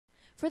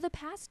For the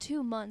past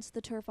 2 months, the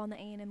turf on the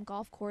A&M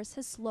golf course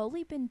has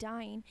slowly been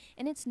dying,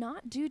 and it's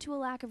not due to a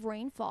lack of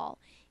rainfall.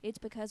 It's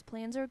because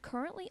plans are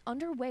currently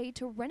underway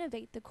to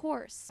renovate the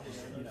course.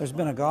 There's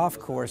been a golf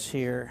course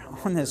here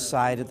on this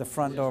site at the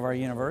front door of our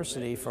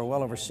university for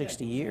well over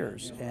 60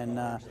 years,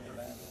 and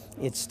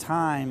it's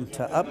time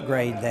to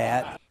upgrade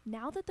that.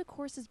 Now that the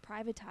course is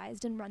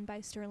privatized and run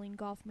by Sterling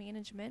Golf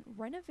Management,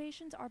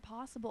 renovations are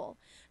possible.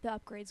 The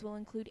upgrades will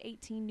include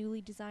 18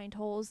 newly designed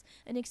holes,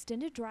 an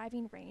extended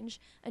driving range,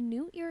 a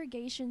new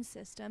irrigation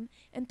system,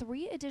 and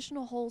 3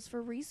 additional holes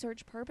for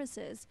research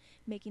purposes,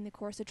 making the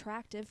course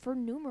attractive for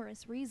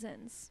numerous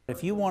reasons.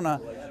 If you want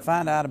to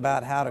find out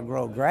about how to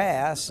grow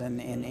grass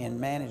and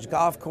manage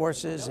golf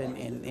courses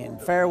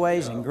and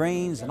fairways and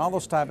greens and all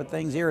those type of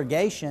things,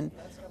 irrigation,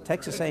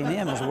 Texas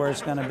A&M is where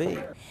it's going to be.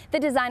 The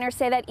designers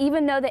say that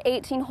even though the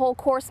 18-hole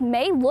course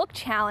may look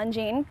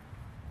challenging,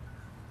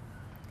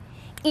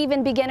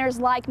 even beginners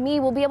like me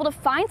will be able to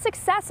find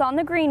success on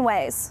the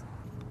greenways.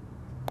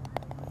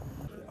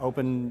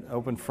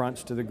 Open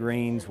fronts to the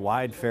greens,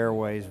 wide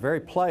fairways,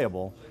 very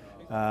playable,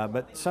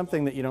 but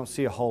something that you don't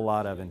see a whole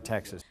lot of in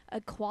Texas. A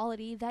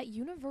quality that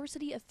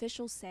university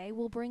officials say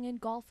will bring in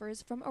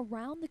golfers from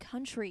around the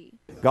country.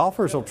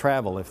 Golfers will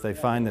travel if they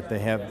find that they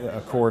have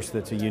a course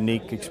that's a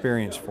unique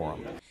experience for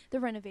them. The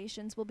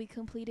renovations will be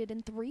completed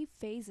in 3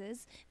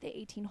 phases. The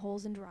 18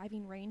 holes and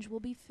driving range will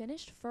be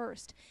finished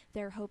first.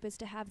 Their hope is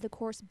to have the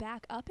course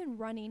back up and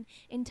running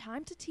in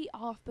time to tee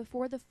off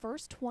before the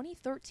first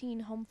 2013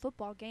 home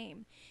football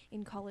game.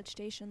 In College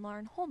Station,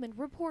 Lauren Holman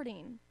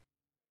reporting.